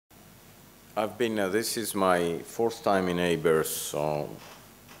This is my fourth time in ABARES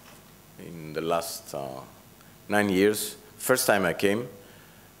in the last 9 years. First time I came,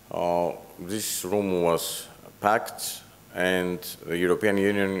 this room was packed and the European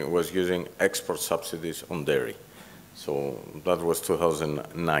Union was using export subsidies on dairy. So that was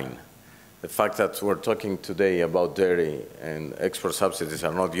 2009. The fact that we're talking today about dairy and export subsidies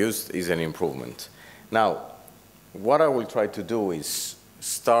are not used is an improvement. Now, what I will try to do is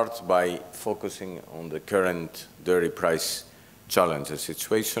start by focusing on the current dairy price challenge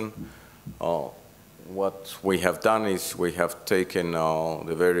situation. What we have done is we have taken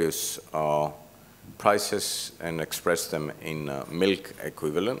the various prices and expressed them in milk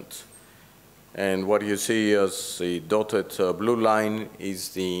equivalent. And what you see as the dotted blue line is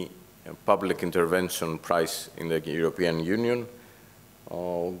the public intervention price in the European Union.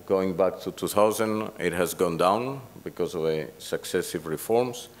 Going back to 2000, it has gone down because of successive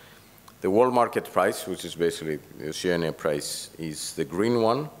reforms. The world market price, which is basically the Oceania price, is the green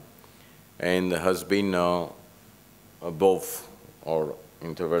one and has been above our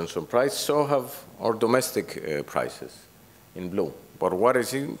intervention price. So have our domestic prices in blue. But what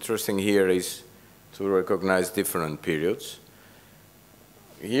is interesting here is to recognize different periods.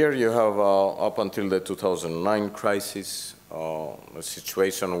 Here you have up until the 2009 crisis, a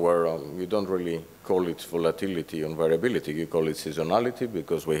situation where you don't really call it volatility and variability, you call it seasonality,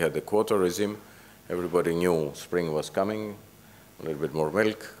 because we had the quota regime. Everybody knew spring was coming, a little bit more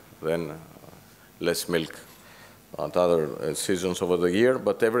milk, then less milk at other seasons over the year,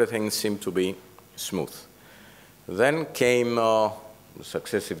 but everything seemed to be smooth. Then came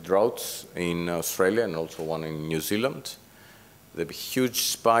successive droughts in Australia and also one in New Zealand. The huge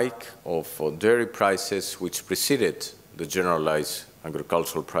spike of dairy prices, which preceded the generalized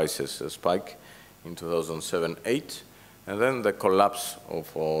agricultural prices spike in 2007-08, and then the collapse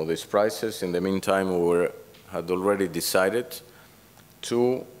of these prices. In the meantime, we had already decided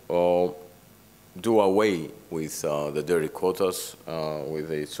to do away with the dairy quotas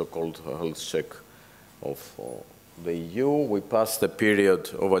with a so-called health check of the EU. We passed the period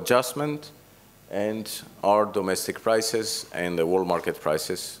of adjustment, and our domestic prices and the world market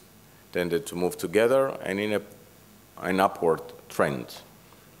prices tended to move together and in an upward trend.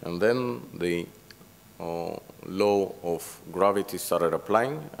 And then the law of gravity started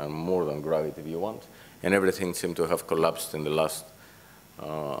applying, and more than gravity if you want, and everything seemed to have collapsed in the last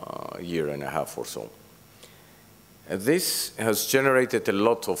year and a half or so. This has generated a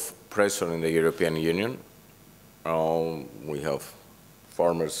lot of pressure in the European Union. We have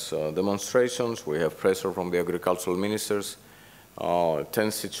farmers' demonstrations, we have pressure from the agricultural ministers,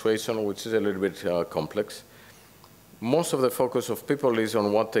 tense situation, which is a little bit complex. Most of the focus of people is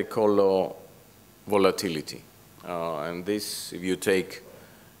on what they call volatility. And this, if you take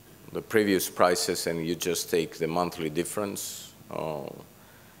the previous prices and you just take the monthly difference,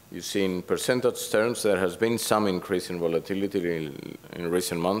 you see in percentage terms there has been some increase in volatility in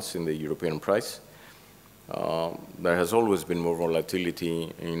recent months in the European price. There has always been more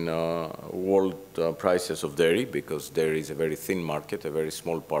volatility in world prices of dairy, because dairy is a very thin market, a very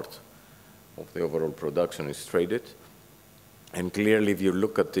small part of the overall production is traded. And clearly, if you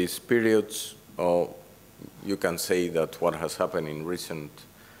look at these periods, you can say that what has happened in recent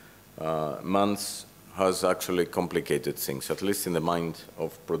months has actually complicated things, at least in the mind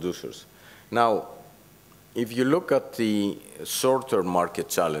of producers. Now, if you look at the short-term market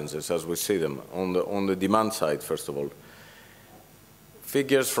challenges as we see them, on the demand side, first of all,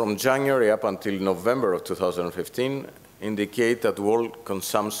 figures from January up until November of 2015 indicate that world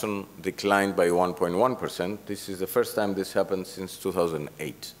consumption declined by 1.1%. This is the first time this happened since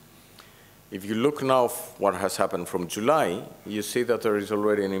 2008. If you look now what has happened from July, you see that there is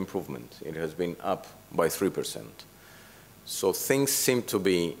already an improvement. It has been up by 3%. So things seem to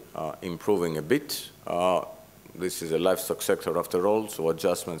be improving a bit. This is a livestock sector after all, so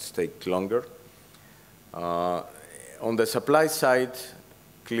adjustments take longer. On the supply side,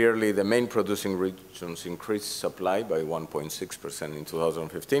 clearly the main producing regions increased supply by 1.6% in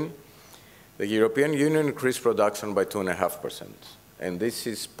 2015. The European Union increased production by 2.5%. And this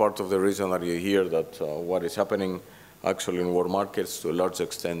is part of the reason that you hear that what is happening actually in world markets to a large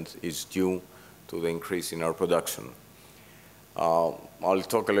extent is due to the increase in our production. I'll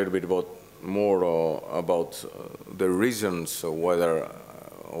talk a little bit more about the reasons of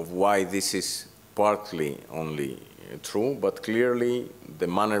why this is partly only true, but clearly the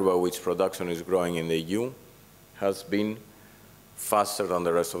manner by which production is growing in the EU has been faster than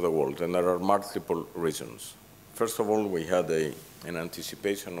the rest of the world, and there are multiple reasons. First of all, we had an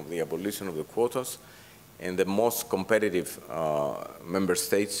anticipation of the abolition of the quotas, and the most competitive member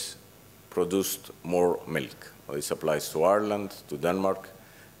states produced more milk. This applies to Ireland, to Denmark,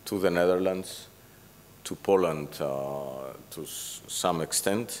 to the Netherlands, to Poland to some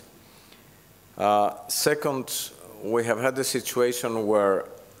extent. Second, we have had a situation where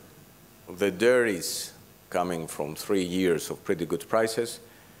the dairies coming from 3 years of pretty good prices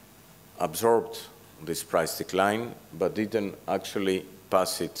absorbed this price decline, but didn't actually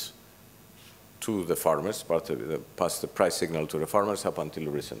pass it to the farmers, pass the price signal to the farmers up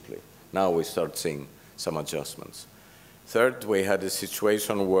until recently. Now we start seeing some adjustments. Third, we had a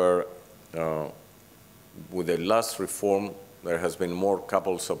situation where with the last reform, there has been more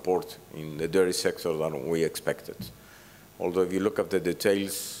coupled support in the dairy sector than we expected. Although if you look at the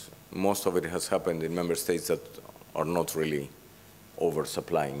details, most of it has happened in member states that are not really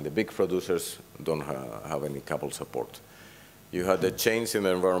oversupplying. The big producers don't have any coupled support. You had a change in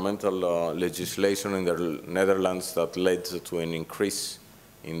the environmental legislation in the Netherlands that led to an increase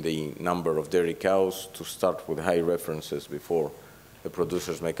in the number of dairy cows to start with high references before the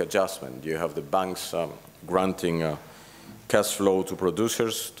producers make adjustment. You have the banks granting cash flow to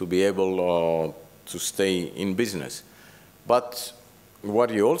producers to be able to stay in business. But what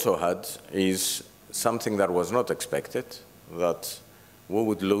you also had is something that was not expected, that we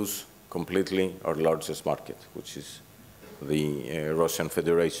would lose completely our largest market, which is the Russian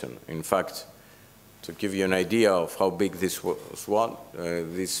Federation. In fact, to give you an idea of how big this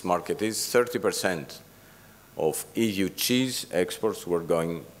market is, 30% of EU cheese exports were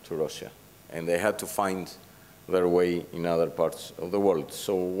going to Russia, and they had to find their way in other parts of the world.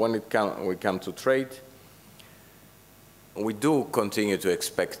 So when we come to trade, we do continue to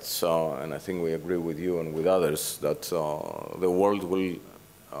expect, and I think we agree with you and with others, that the world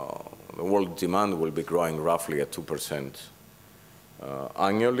demand will be growing roughly at 2%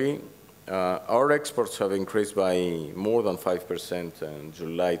 annually. Our exports have increased by more than 5% in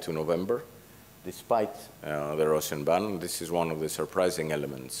July to November, despite the Russian ban. This is one of the surprising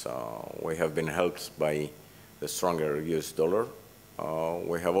elements. We have been helped by the stronger US dollar.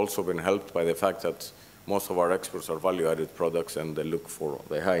 We have also been helped by the fact that most of our exports are value-added products and they look for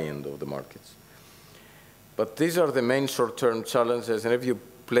the high end of the markets. But these are the main short-term challenges, and if you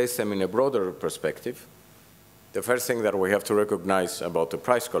place them in a broader perspective, the first thing that we have to recognize about the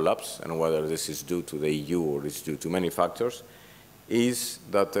price collapse, and whether this is due to the EU or it's due to many factors, is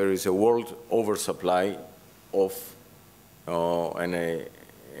that there is a world oversupply of and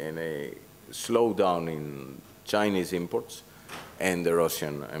a slowdown in Chinese imports and the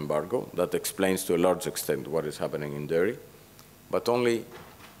Russian embargo. That explains to a large extent what is happening in dairy, but only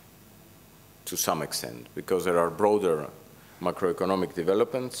to some extent, because there are broader macroeconomic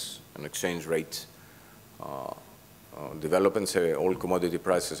developments and exchange rate developments. All commodity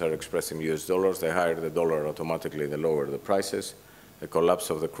prices are expressed in US dollars. The higher the dollar, automatically the lower the prices. The collapse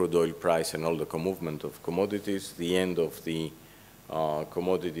of the crude oil price and all the movement of commodities, the end of the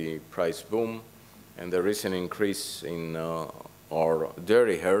commodity price boom, and the recent increase in our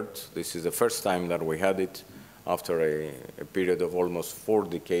dairy herd. This is the first time that we had it after a period of almost 4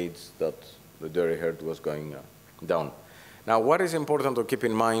 decades that the dairy herd was going down. Now, what is important to keep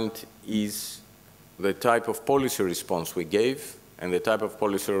in mind is the type of policy response we gave and the type of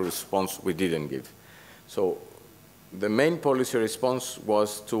policy response we didn't give. So the main policy response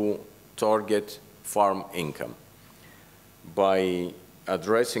was to target farm income by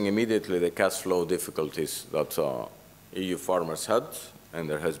addressing immediately the cash flow difficulties that EU farmers had, and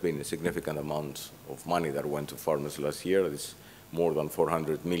there has been a significant amount of money that went to farmers last year. It's more than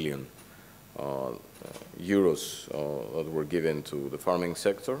 400 million euros that were given to the farming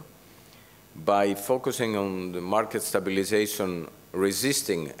sector. By focusing on the market stabilization,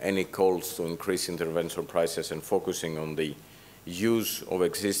 resisting any calls to increase intervention prices, and focusing on the use of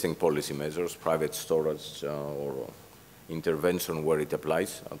existing policy measures, private storage or intervention where it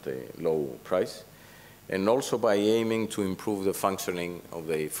applies at a low price, and also by aiming to improve the functioning of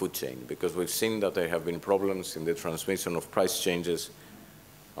the food chain, because we've seen that there have been problems in the transmission of price changes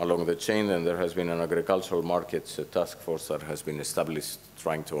along the chain, and there has been an agricultural markets task force that has been established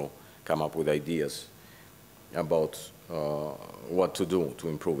trying to come up with ideas about what to do to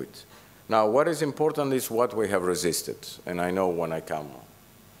improve it. Now, what is important is what we have resisted. And I know when I come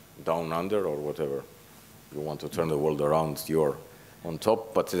down under, or whatever, you want to turn the world around, you're on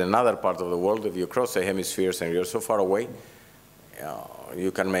top. But in another part of the world, if you cross the hemispheres and you're so far away,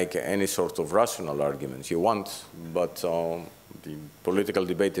 you can make any sort of rational arguments you want, but the political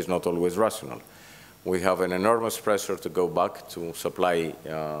debate is not always rational. We have an enormous pressure to go back to supply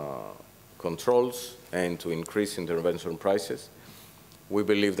controls and to increase intervention prices. We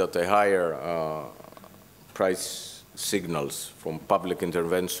believe that a higher price signals from public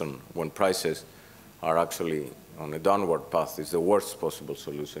intervention when prices are actually on a downward path is the worst possible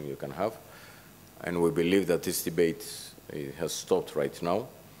solution you can have. And we believe that this debate has stopped right now.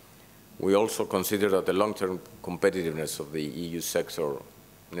 We also consider that the long-term competitiveness of the EU sector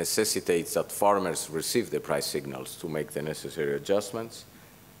necessitates that farmers receive the price signals to make the necessary adjustments.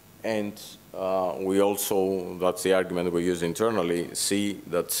 And we also, that's the argument we use internally, see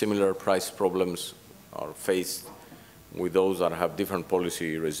that similar price problems are faced with those that have different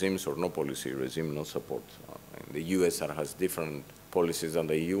policy regimes or no policy regime, no support. And the US that has different policies than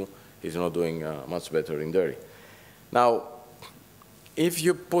the EU is not doing much better in dairy. Now, if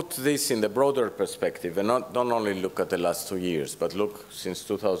you put this in the broader perspective and don't only look at the last 2 years, but look since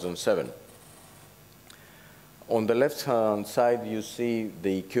 2007, on the left-hand side, you see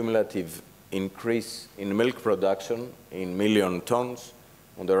the cumulative increase in milk production in million tons.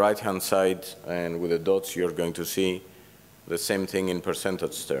 On the right-hand side, and with the dots, you're going to see the same thing in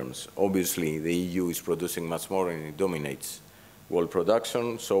percentage terms. Obviously, the EU is producing much more and it dominates world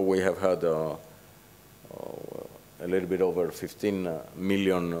production, so we have had a little bit over 15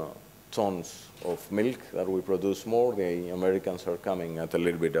 million tons of milk that we produce more. The Americans are coming at a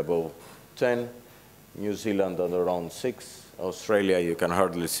little bit above 10. New Zealand at around 6. Australia, you can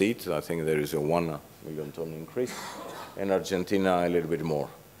hardly see it. I think there is a 1 million ton increase. And Argentina, a little bit more.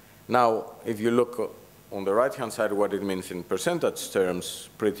 Now, if you look on the right-hand side, what it means in percentage terms,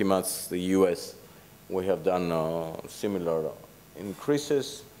 pretty much the US, we have done similar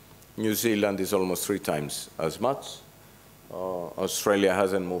increases. New Zealand is almost 3 times as much. Australia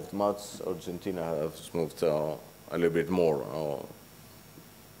hasn't moved much. Argentina has moved a little bit more.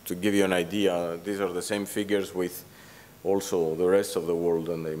 To give you an idea, these are the same figures with also the rest of the world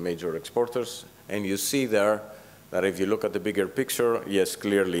and the major exporters. And you see there that if you look at the bigger picture, yes,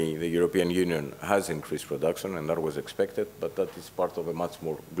 clearly the European Union has increased production, and that was expected, but that is part of a much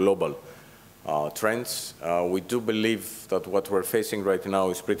more global trends. We do believe that what we're facing right now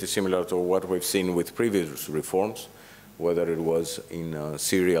is pretty similar to what we've seen with previous reforms, whether it was in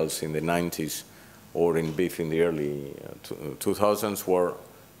cereals in the 90s or in beef in the early 2000s, where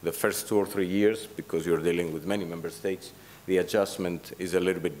the first 2 or 3 years, because you're dealing with many member states, the adjustment is a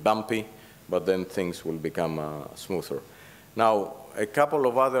little bit bumpy, but then things will become smoother. Now, a couple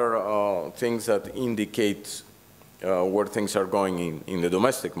of other things that indicate where things are going in the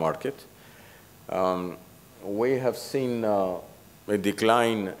domestic market. We have seen a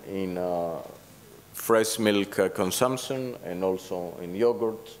decline in fresh milk consumption and also in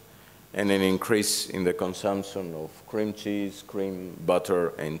yogurt, and an increase in the consumption of cream cheese, cream,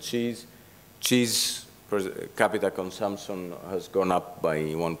 butter, and cheese. Cheese per capita consumption has gone up by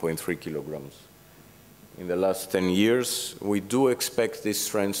 1.3 kilograms. In the last 10 years, we do expect these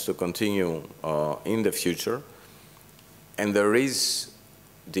trends to continue in the future, and there is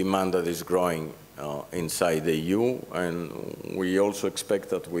demand that is growing inside the EU, and we also expect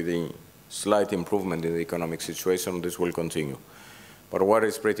that with the slight improvement in the economic situation, this will continue. But what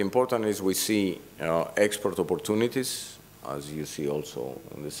is pretty important is we see export opportunities, as you see also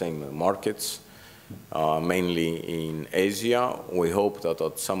in the same markets, mainly in Asia. We hope that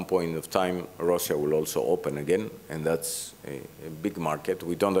at some point of time, Russia will also open again, and that's a big market.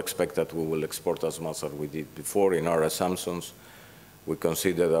 We don't expect that we will export as much as we did before. In our assumptions, we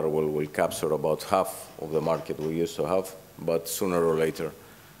consider that we will capture about half of the market we used to have, but sooner or later,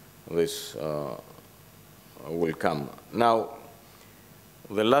 this will come. Now,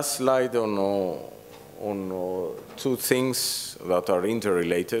 the last slide on 2 things that are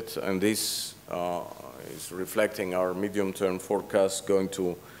interrelated, and this is reflecting our medium-term forecast going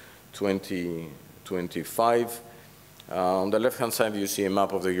to 2025. On the left-hand side, you see a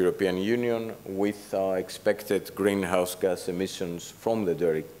map of the European Union with expected greenhouse gas emissions from the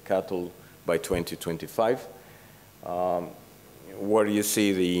dairy cattle by 2025. Where you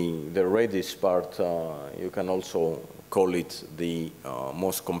see the reddish part, you can also call it the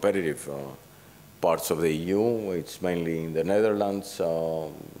most competitive parts of the EU. It's mainly in the Netherlands.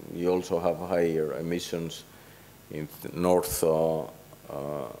 You also have higher emissions in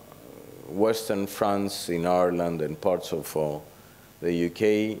western France, in Ireland, and parts of the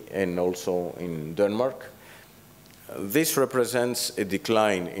UK, and also in Denmark. This represents a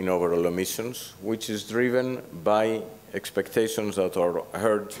decline in overall emissions, which is driven by expectations that our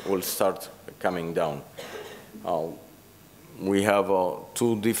herd will start coming down. We have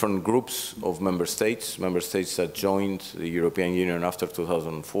 2 different groups of member states that joined the European Union after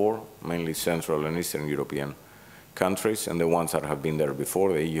 2004, mainly Central and Eastern European countries, and the ones that have been there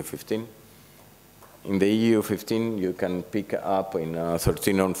before, the EU 15. in the EU 15, you can pick up in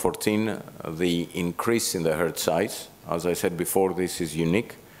 13 and 14 the increase in the herd size. As I said before, this is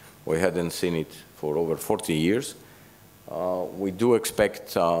unique. We hadn't seen it for over 40 years. We do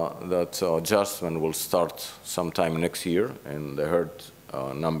expect that adjustment will start sometime next year, and the herd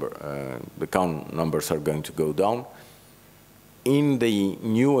the count numbers are going to go down. In the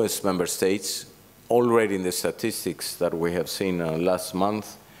newest member states, already in the statistics that we have seen last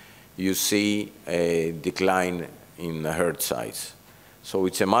month, you see a decline in the herd size. So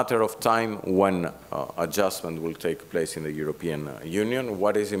it's a matter of time when adjustment will take place in the European Union.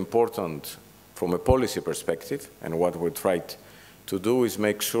 What is important from a policy perspective, and what we tried to do, is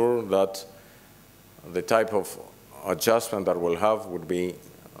make sure that the type of adjustment that we'll have would be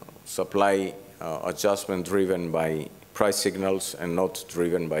supply adjustment driven by price signals and not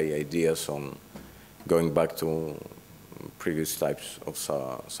driven by ideas on going back to previous types of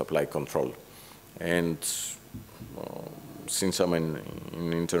supply control. And since I'm in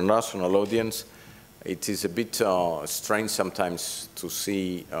an international audience, it is a bit strange sometimes to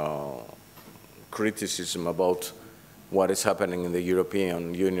see criticism about what is happening in the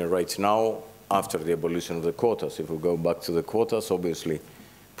European Union right now after the abolition of the quotas. If we go back to the quotas, obviously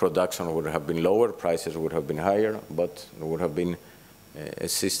production would have been lower, prices would have been higher, but there would have been a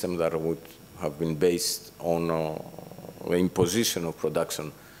system that would have been based on the imposition of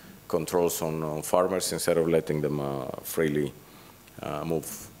production controls on farmers instead of letting them freely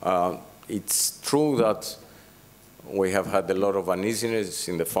move. It's true that we have had a lot of uneasiness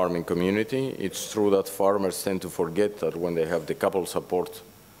in the farming community. It's true that farmers tend to forget that when they have decoupled support,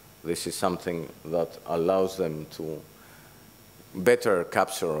 this is something that allows them to better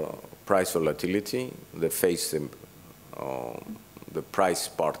capture price volatility. They face the price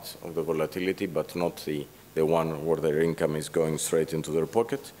part of the volatility, but not the one where their income is going straight into their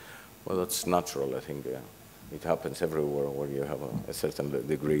pocket. Well, that's natural, I think. It happens everywhere where you have a certain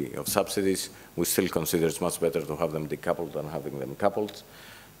degree of subsidies. We still consider it's much better to have them decoupled than having them coupled.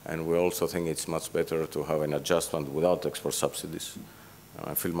 And we also think it's much better to have an adjustment without export subsidies.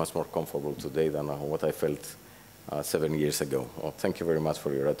 I feel much more comfortable today than what I felt 7 years ago. Well, thank you very much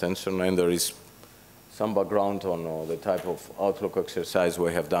for your attention. And there is some background on the type of outlook exercise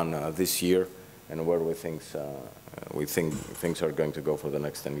we have done this year and where we think things are going to go for the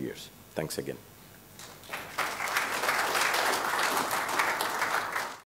next 10 years. Thanks again.